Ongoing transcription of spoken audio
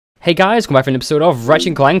Hey guys, welcome back for an episode of Ratchet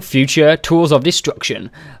and Clank Future Tools of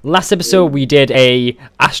Destruction. Last episode we did a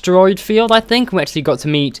asteroid field, I think. We actually got to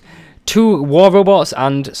meet two war robots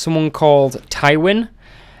and someone called Tywin.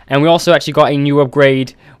 And we also actually got a new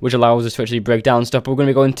upgrade which allows us to actually break down stuff. But we're going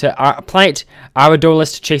to be going to our planet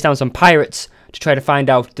Aradolis to chase down some pirates to try to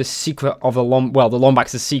find out the secret of the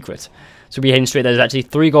Lombax's secret. So we'll be heading straight there. There's actually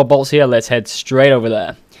 3 gold bolts here. Let's head straight over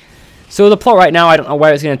there. So the plot right now, I don't know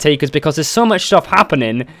where it's going to take us because there's so much stuff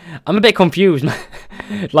happening. I'm a bit confused.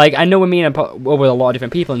 Like, I know we're meeting with a lot of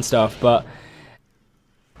different people and stuff, but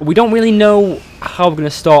we don't really know how we're going to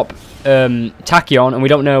stop Tachyon, and we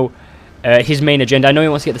don't know his main agenda. I know he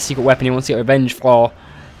wants to get the secret weapon, he wants to get revenge for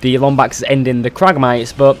the Lombax ending the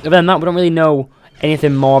Kragmites, but other than that, we don't really know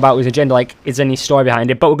anything more about his agenda, like, is there any story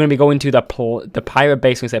behind it? But we're going to be going to the pirate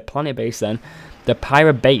base. I'm going to say planet base then. The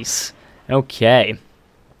pirate base. Okay.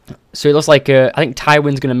 So it looks like, I think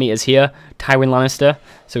Tywin's going to meet us here. Tywin Lannister.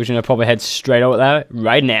 So we're going to probably head straight over there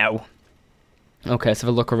right now. Okay, let's have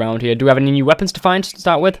a look around here. Do we have any new weapons to find to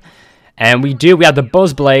start with? And we do. We have the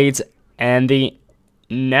Buzz Blades and the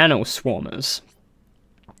Nano Swarmers.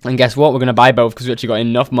 And guess what? We're going to buy both because we actually got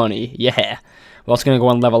enough money. Yeah. We're also going to go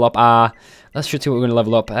and level up our... Let's see what we're going to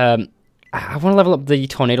level up. I want to level up the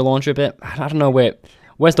Tornado Launcher a bit. I don't know, wait.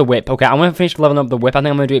 Where's the whip? Okay, I'm going to finish leveling up the whip. I think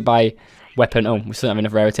I'm going to do it by... weapon. Oh, we still don't have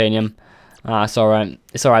enough Raritanium. It's alright.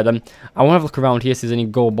 It's alright then. I want to have a look around here, see if there's any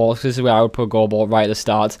gold balls. This is where I would put a gold ball right at the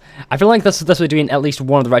start. I feel like that's what we're doing at least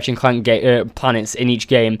one of the Ratchet and Clank planets in each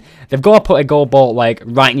game. They've got to put a gold ball like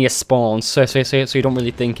right near spawn, so you don't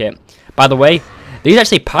really think it. By the way, these are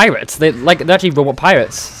actually pirates. They're actually robot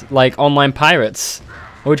pirates, like online pirates.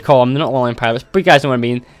 What would you call them? They're not online pirates, but you guys know what I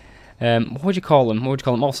mean. What would you call them? What would you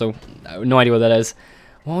call them? Also, no idea what that is.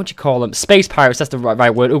 What would you call them? Space pirates, that's the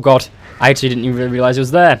right word. Oh god, I actually didn't even realise it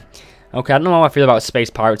was there. Okay, I don't know how I feel about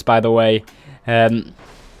space pirates, by the way. I'm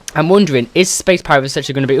wondering, is space pirates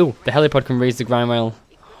actually going to be... Oh, the helipod can raise the grind rail.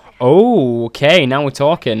 Oh, okay, now we're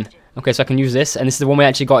talking. Okay, so I can use this, and this is the one we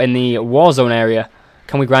actually got in the war zone area.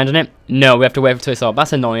 Can we grind on it? No, we have to wait until it's up.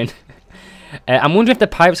 That's annoying. I'm wondering if the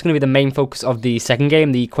pirates are going to be the main focus of the second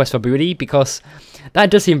game, the Quest for Booty, because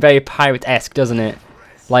that does seem very pirate-esque, doesn't it?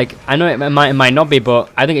 Like, I know it might not be, but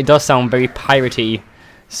I think it does sound very piratey.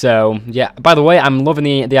 So, yeah. By the way, I'm loving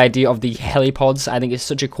the idea of the helipods. I think it's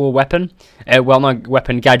such a cool weapon. Well, not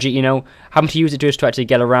weapon, gadget, you know. Having to use it just to actually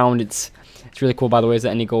get around, it's really cool, by the way. Is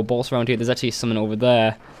there any gold bolts around here? There's actually something over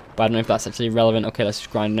there, but I don't know if that's actually relevant. Okay, let's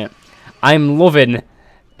just grind it. I'm loving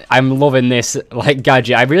this, like,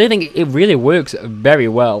 gadget. I really think it really works very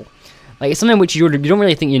well. Like, it's something which you don't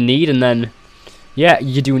really think you need, and then... yeah,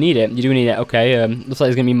 you do need it. You do need it. Okay, looks like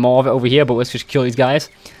there's going to be more of it over here, but let's just kill these guys.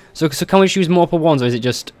 So can we choose multiple ones, or is it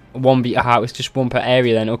just one beat? Aha, it's just one per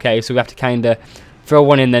area then. Okay, so we have to kind of throw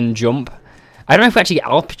one in, then jump. I don't know if we actually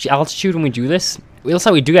get altitude when we do this. It looks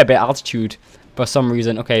like we do get a bit of altitude for some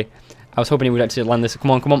reason. Okay, I was hoping it would actually land this.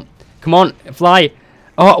 Come on, come on. Come on, fly.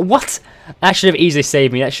 Oh, what? That should have easily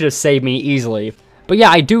saved me. That should have saved me easily. But yeah,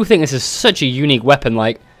 I do think this is such a unique weapon,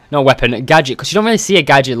 like... not weapon, gadget, because you don't really see a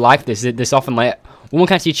gadget like this often. Like, one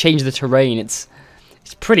can actually change the terrain. It's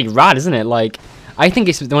pretty rad, isn't it? Like, I think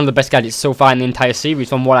it's one of the best gadgets so far in the entire series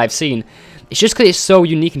from what I've seen. It's just because it's so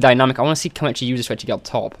unique and dynamic. I want to see can we actually use this to actually get up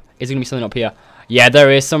top. Is there going to be something up here? Yeah,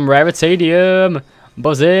 there is some Raritanium.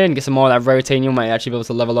 Buzz in, get some more of that Raritanium. Might actually be able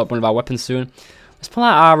to level up one of our weapons soon. Let's pull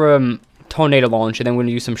out our Tornado Launcher, then we're going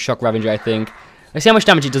to use some Shock Ravager, I think. Let's see how much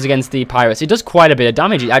damage it does against the pirates. It does quite a bit of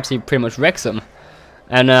damage. It actually pretty much wrecks them.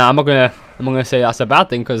 And I'm not gonna say that's a bad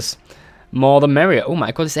thing, because more the merrier. Oh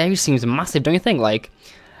my god, this area seems massive, don't you think? Like,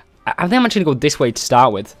 I think I'm actually gonna go this way to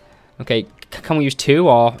start with. Okay, can we use 2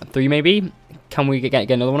 or 3 maybe? Can we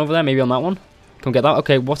get another one over there? Maybe on that one. Can we get that?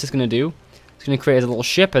 Okay, what's this gonna do? It's gonna create a little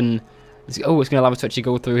ship, and it's gonna allow us to actually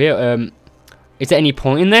go through here. Is there any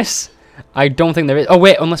point in this? I don't think there is. Oh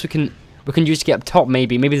wait, unless we can use to get up top.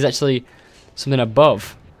 Maybe there's actually something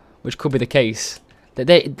above, which could be the case. That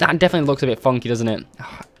definitely looks a bit funky, doesn't it?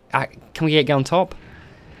 Can we get on top?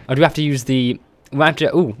 Or do we have to use the... we have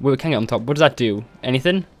to... oh, we can get on top. What does that do?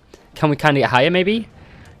 Anything? Can we kind of get higher, maybe?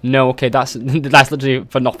 No, okay, that's literally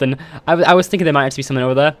for nothing. I was thinking there might actually be something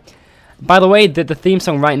over there. By the way, the theme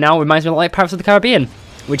song right now reminds me of like Pirates of the Caribbean,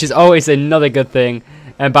 which is always another good thing.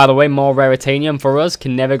 And by the way, more Raritanium for us.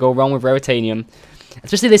 Can never go wrong with Raritanium.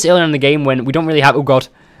 Especially this earlier in the game when we don't really have... oh god.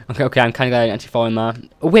 Okay, I'm kind of glad I didn't actually fall in there.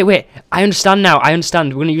 Oh, wait. I understand now. I understand.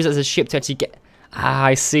 We're going to use it as a ship to actually get... ah,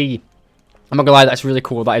 I see. I'm not going to lie, that's really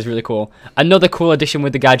cool. That is really cool. Another cool addition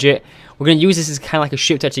with the gadget. We're going to use this as kind of like a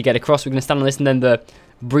ship to actually get across. We're going to stand on this, and then the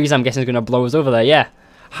breeze, I'm guessing, is going to blow us over there. Yeah.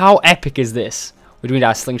 How epic is this? We're doing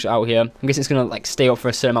our slingshot out here. I'm guessing it's going to, like, stay up for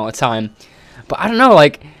a certain amount of time. But I don't know,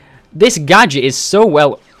 like... this gadget is so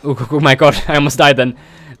well... Oh my god, I almost died then.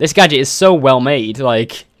 This gadget is so well made,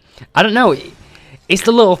 like... I don't know, it's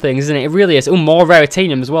the little things, isn't it? It really is. Oh, more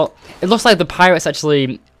Raritanium as well. It looks like the pirates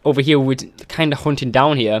actually, over here, we're kind of hunting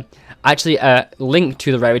down here, actually linked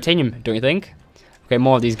to the Raritanium, don't you think? Okay,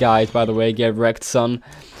 more of these guys, by the way, get wrecked, son.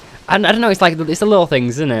 And I don't know, it's like, it's the little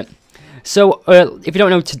things, isn't it? So, if you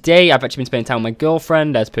don't know, today I've actually been spending time with my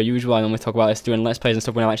girlfriend, as per usual. I normally talk about this, doing Let's Plays and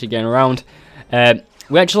stuff when I'm actually getting around.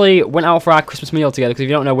 We actually went out for our Christmas meal together, because if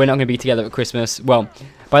you don't know, we're not going to be together at Christmas. Well,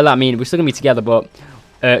 by that I mean, we're still going to be together, but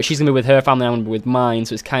she's going to be with her family, and I'm going to be with mine,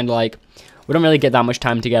 so it's kind of like, we don't really get that much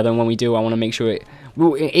time together, and when we do, I want to make sure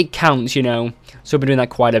it counts, you know. So we've been doing that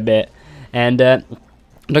quite a bit, and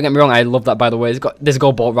don't get me wrong, I love that, by the way. There's a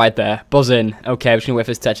gold bolt right there. Buzz in. Okay, I'm just going to wait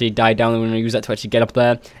for this to actually die down, and we're going to use that to actually get up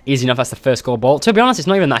there. Easy enough, that's the first gold bolt. To be honest, it's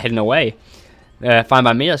not even that hidden away. Fine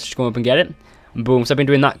by me, let's just go up and get it. Boom, so I've been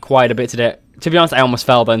doing that quite a bit today. To be honest, I almost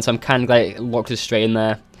fell then, so I'm kind of glad it locked us straight in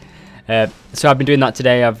there. So I've been doing that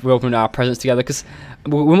today. We're opening our presents together, because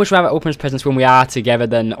we much rather open presents when we are together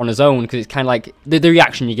than on his own, because it's kind of like the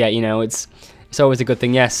reaction you get, you know, it's always a good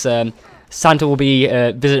thing. Yes, Santa will be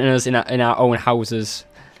visiting us in our own houses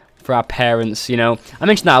for our parents, you know. I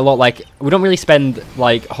mentioned that a lot, like, we don't really spend,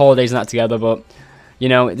 like, holidays and that together, but, you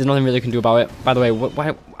know, there's nothing really we can do about it. By the way,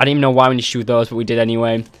 I didn't even know why we need to shoot those, but we did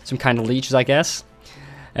anyway. Some kind of leeches, I guess.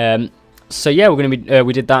 So yeah, we're gonna be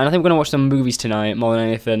we did that, and I think we're gonna watch some movies tonight more than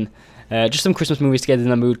anything. Just some Christmas movies to get in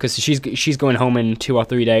the mood, because she's going home in 2 or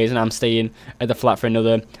 3 days, and I'm staying at the flat for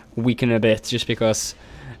another week and a bit, just because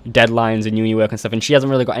deadlines and uni work and stuff, and she hasn't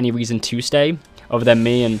really got any reason to stay other than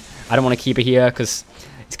me, and I don't want to keep her here because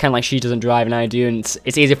it's kind of like she doesn't drive and I do, and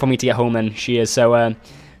it's easier for me to get home than she is. So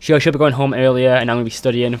she'll be going home earlier, and I'm gonna be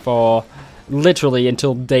studying for literally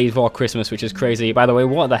until days before Christmas, which is crazy. By the way,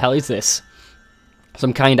 what the hell is this?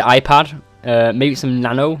 Some kind of iPad, maybe some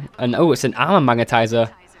nano, and oh, it's an armor magnetizer.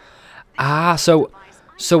 Ah, so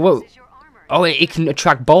what? Oh, it can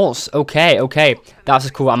attract bolts. Okay, that's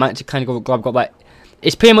cool. I'm actually kind of glad I've got that.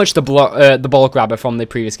 It's pretty much the ball grabber from the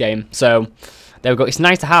previous game. So there we go. It's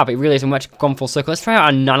nice to have. It really is. We've actually gone full circle. Let's try out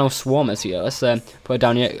our nano swarmers here. Let's put it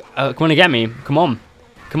down here. Come on and get me. Come on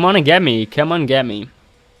and get me. Come on, get me.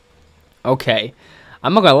 Okay,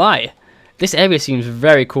 I'm not gonna lie. This area seems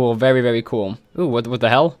very cool. Very, very cool. Ooh, what the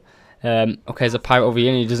hell? Okay, there's a pirate over here,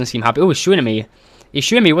 and he doesn't seem happy. Oh, he's shooting at me. He's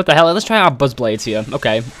shooting me. What the hell? Let's try our buzz blades here.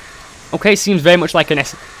 Okay, seems very much like an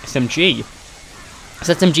SMG. It's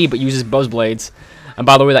SMG, but uses buzz blades. And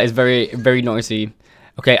by the way, that is very, very noisy.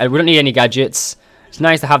 Okay, we don't need any gadgets. It's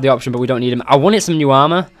nice to have the option, but we don't need them. I wanted some new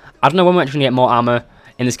armor. I don't know when we're actually going to get more armor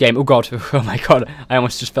in this game. Oh god, oh my god, I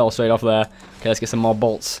almost just fell straight off there. Okay, let's get some more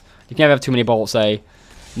bolts. You can never have too many bolts, eh?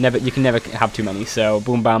 You can never have too many, so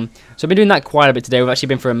boom bam. So I've been doing that quite a bit today. We've actually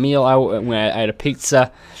been for a meal out where I had a pizza.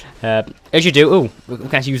 As you do, we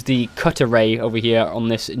can actually use the cut array over here on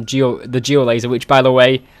this the geo laser, which by the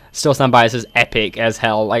way, still stand by, it says epic as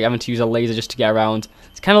hell. Like having to use a laser just to get around.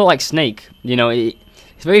 It's kind of like Snake, you know, it's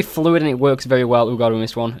very fluid and it works very well. Oh god, we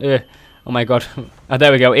missed one. Oh my god. Oh,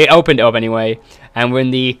 there we go. It opened it up anyway. And we're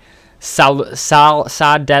in the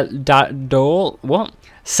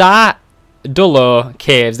Dullo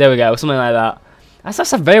caves, there we go, something like that.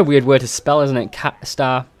 That's a very weird word to spell, isn't it? Cat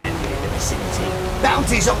star.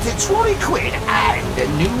 Bounties up to 20 quid and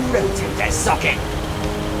a new rotator socket.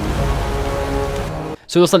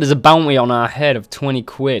 So it looks like there's a bounty on our head of 20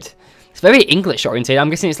 quid. It's very English oriented. I'm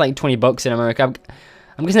guessing it's like 20 bucks in America.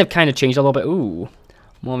 I'm guessing they've kind of changed a little bit. Ooh,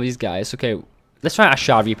 more of these guys. Okay, let's try our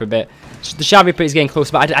Shard Reaper a bit. The Shard Reaper is getting close,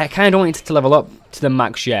 but I kind of don't want it to level up to the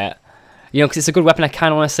max yet. You know, because it's a good weapon, I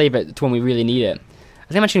kind of want to save it to when we really need it. I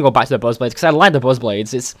think I'm actually going to go back to the Buzz Blades, because I like the Buzz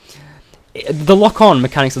Blades. The lock-on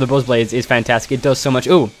mechanics of the Buzz Blades is fantastic. It does so much.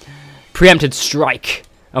 Ooh, preempted strike.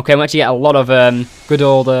 Okay, we actually get a lot of good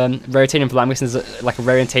old Raritanium for that. I'm guessing there's like a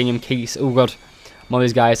Raritanium case. Oh god, more of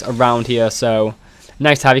these guys around here, so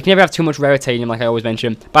nice to have. You can never have too much Raritanium, like I always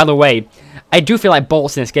mention. By the way, I do feel like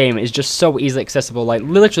bolts in this game is just so easily accessible. Like,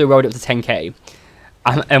 literally rode up to 10k.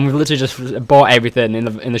 And we've literally just bought everything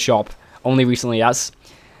in the shop. Only recently,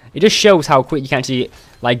 it just shows how quick you can actually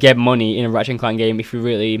like get money in a Ratchet and Clank game if you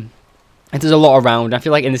really. There's a lot around. I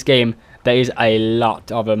feel like in this game there is a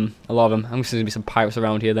lot of them. I'm guessing there's gonna be some pirates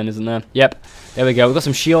around here, then, isn't there? Yep. There we go. We've got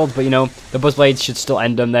some shields, but you know the buzz blades should still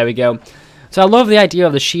end them. There we go. So I love the idea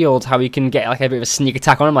of the shields. How you can get like a bit of a sneak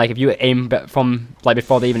attack on them. Like if you aim from like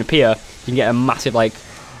before they even appear, you can get a massive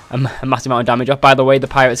massive amount of damage off. By the way, the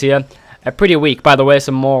pirates here are pretty weak. By the way,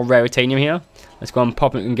 some more Raritanium here. Let's go and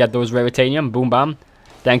pop it and get those Raritanium. Boom, bam.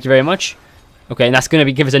 Thank you very much. Okay, and that's going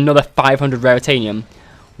to give us another 500 Raritanium.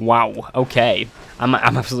 Wow, okay. I'm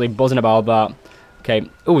absolutely buzzing about that. Okay.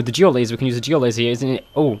 Oh, the geolaser. We can use the geolaser here, isn't it?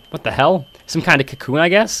 Oh, what the hell? Some kind of cocoon, I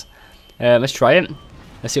guess. Let's try it.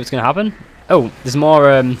 Let's see what's going to happen. Oh, there's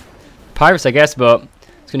more pirates, I guess, but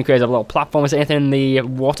it's going to create a little platform. Is there anything in the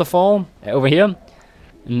waterfall over here?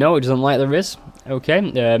 No, it doesn't like there is.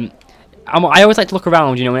 Okay. I always like to look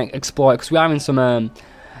around, you know, and explore it, because we are in some a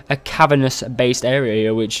cavernous-based area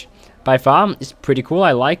here, which by far is pretty cool.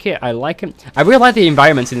 I like it. I like it. I really like the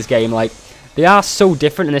environments in this game. Like, they are so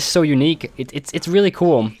different and they're so unique. It's really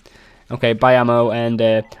cool. Okay, buy ammo, and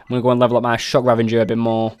I'm gonna go and level up my shock ravager a bit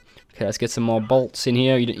more. Okay, let's get some more bolts in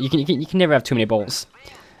here. You can never have too many bolts.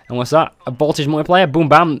 And what's that? A voltage multiplier. Boom,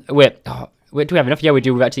 bam. Wait, do we have enough? Yeah, we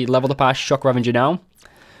do. We've actually leveled up our shock ravager now,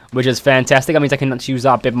 which is fantastic. That means I can actually use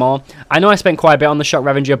that a bit more. I know I spent quite a bit on the shock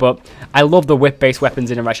ravager, but I love the whip-based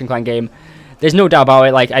weapons in a Ratchet and Clank game. There's no doubt about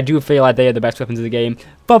it. Like, I do feel like they are the best weapons of the game,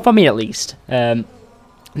 but for me at least.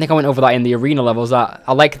 I think I went over that in the arena levels. That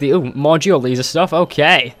I like the more geolaser stuff.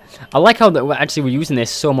 Okay, I like how that we're using this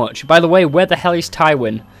so much. By the way, where the hell is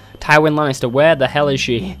Tywin? Tywin Lannister. Where the hell is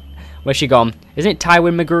she? Where's she gone? Isn't it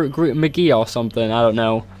Tywin McGee or something? I don't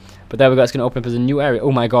know. But there we go. It's gonna open up as a new area.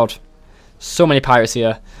 Oh my god, so many pirates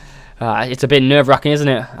here. It's a bit nerve-wracking, isn't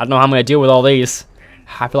it? I don't know how I'm gonna deal with all these.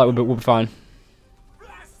 I feel like we'll be fine.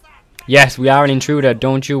 Yes, we are an intruder.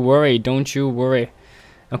 Don't you worry. Don't you worry.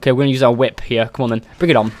 Okay, we're going to use our whip here. Come on, then. Bring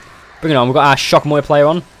it on. Bring it on. We've got our shock multiplier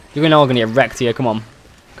on. You're all going to get wrecked here. Come on.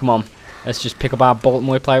 Come on. Let's just pick up our bolt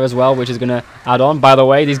multiplier as well, which is going to add on. By the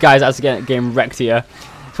way, these guys are actually getting wrecked here.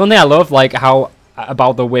 It's one thing I love, like, how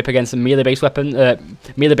about the whip against melee-based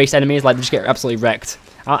melee-based enemies. Like, they just get absolutely wrecked.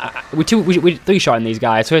 We 3-shotting these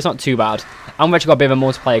guys, so it's not too bad. And we've actually got a bit of a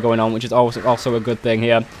multiplayer going on, which is also a good thing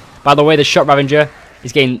here. By the way, the shock ravager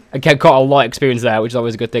is got a lot of experience there, which is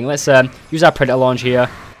always a good thing. Let's use our predator launch here,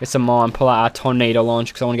 get some more, and pull out our tornado launch,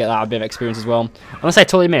 because I want to get that a bit of experience as well. Unless I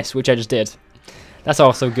totally missed, which I just did. That's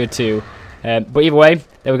also good too. But either way,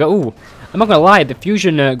 there we go. Ooh, I'm not going to lie, the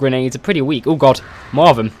fusion grenades are pretty weak. Oh god, more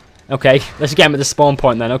of them. Okay, let's get them at the spawn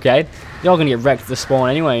point then, okay? You're all going to get wrecked at the spawn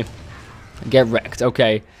anyway. Get wrecked,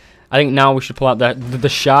 okay. I think now we should pull out the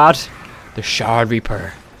shard. The shard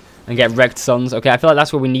reaper. And get wrecked, sons. Okay, I feel like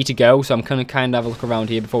that's where we need to go, so I'm going to kind of have a look around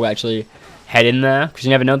here before we actually head in there, because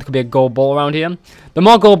you never know, there could be a gold ball around here. The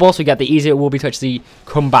more gold balls we get, the easier it will be to actually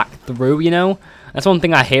come back through, you know? That's one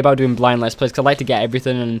thing I hate about doing blind let's plays, because I like to get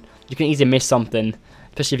everything, and you can easily miss something,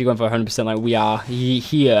 especially if you're going for 100% like we are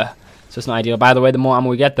here. So it's not ideal. By the way, the more ammo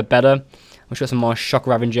we get, the better. We've got some more shock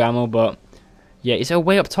ravager ammo, but yeah, it's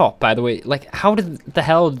way up top, by the way. Like, how did the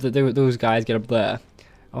hell did those guys get up there?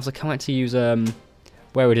 I was like, can't wait to use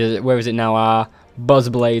where is it now? Our buzz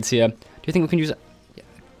blades here. Do you think we can use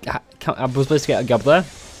our buzz blades to get up there?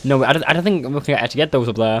 No, I don't think we can actually get those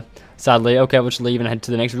up there. Sadly. Okay, we'll just leave and head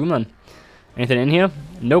to the next room then. Anything in here?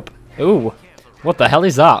 Nope. Ooh, what the hell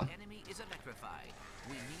is that?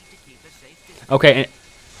 Okay.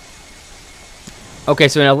 Okay,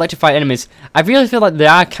 so in electrified enemies, I really feel like they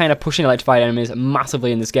are kind of pushing electrified enemies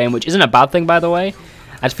massively in this game, which isn't a bad thing, by the way.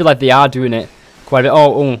 I just feel like they are doing it quite a bit.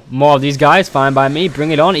 Oh, more of these guys, fine by me.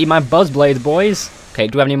 Bring it on, eat my buzz blades, boys. Okay,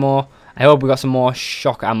 do we have any more? I hope we got some more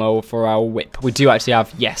shock ammo for our whip. We do actually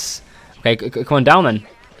have, yes. Okay, come on down then.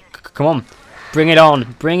 Come on, bring it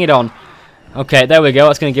on, bring it on. Okay, there we go.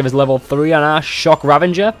 That's going to give us level 3 on our shock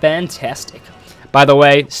ravager. Fantastic. By the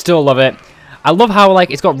way, still love it. I love how,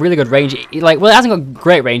 like, it's got really good range. Well, it hasn't got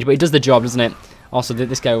great range, but it does the job, doesn't it? Also,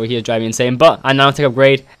 this guy over here is driving me insane, but I now take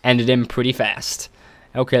upgrade, ended him pretty fast.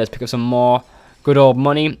 Okay, let's pick up some more good old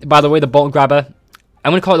money. By the way, the bolt grabber,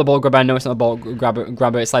 I'm going to call it the bolt grabber. I know it's not a bolt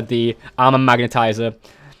grabber. It's like the armor magnetizer.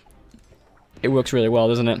 It works really well,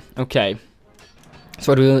 doesn't it? Okay.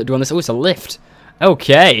 So what do we do on this? Oh, it's a lift.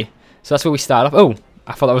 Okay. So that's where we start off. Oh,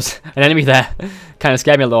 I thought that was an enemy there. Kind of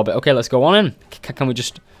scared me a little bit. Okay, let's go on in. Can we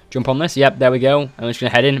just jump on this? Yep, there we go. I'm just going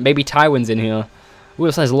to head in. Maybe Tywin's in here. Ooh,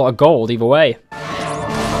 this has a lot of gold either way. We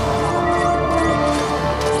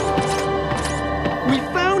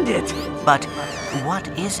found it! But what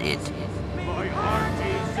is it?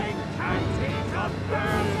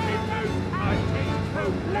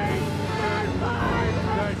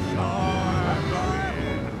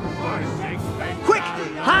 Quick!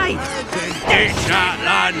 Hide! It's not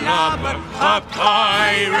land of a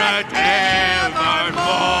pirate evermore.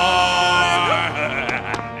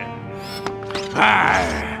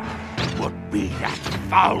 What be that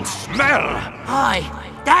foul smell? Aye,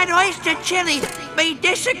 that oyster chili be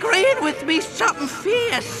disagreeing with me something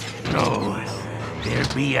fierce. No, there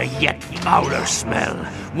be a yet fouler smell.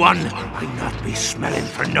 One I not be smelling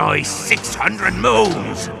for nigh 600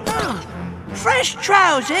 moons. Oh, fresh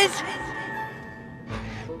trousers?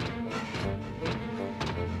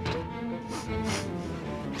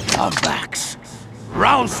 comebacks.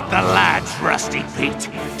 Roust the lads, Rusty Pete.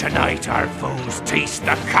 Tonight our foes taste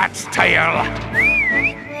the cat's tail.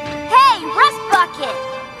 Hey, Rust Bucket!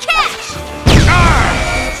 Catch!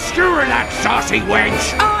 Arr! Skewer that saucy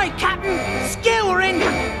wench! Aye, Captain! Skewering!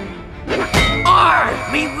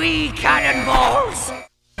 Arr! Me wee cannonballs!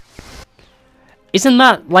 Isn't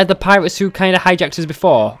that like the pirates who kind of hijacked us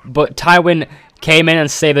before? But Tywin came in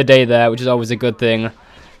and saved the day there, which is always a good thing.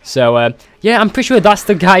 So, yeah, I'm pretty sure that's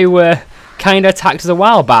the guy who kind of attacked us a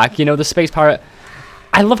while back, you know, the space pirate.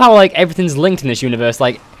 I love how, like, everything's linked in this universe.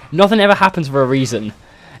 Like, nothing ever happens for a reason.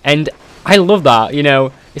 And I love that, you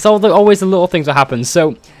know. It's always the little things that happen.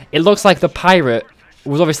 So, it looks like the pirate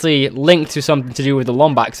was obviously linked to something to do with the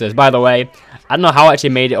Lombaxers. By the way, I don't know how I actually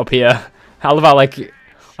made it up here. I love how, like,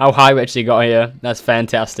 how high we actually got here. That's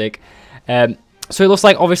fantastic. So it looks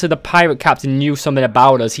like obviously the pirate captain knew something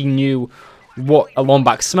about us. He knew what a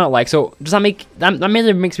Lombax smelled like. So does that make that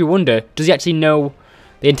really makes me wonder? Does he actually know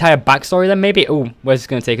the entire backstory then? Maybe. Oh, where's this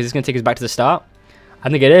going to take us? Is this going to take us back to the start? I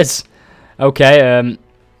think it is. Okay.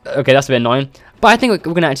 Okay, that's a bit annoying. But I think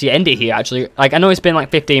we're going to actually end it here. Actually, like I know it's been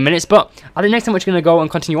like 15 minutes, but I think next time we're going to go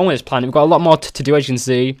and continue on with this planet. We've got a lot more to do, as you can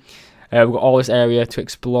see. We've got all this area to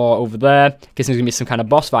explore over there. Guess there's going to be some kind of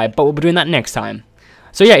boss fight, but we'll be doing that next time.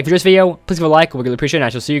 So yeah, if you enjoyed this video, please give a like. We'll really appreciate it. And I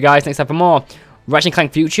shall see you guys next time for more Ratchet and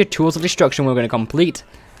Clank Future Tools of Destruction. We're going to complete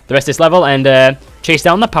the rest of this level and chase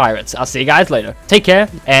down the pirates. I'll see you guys later. Take care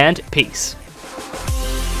and peace.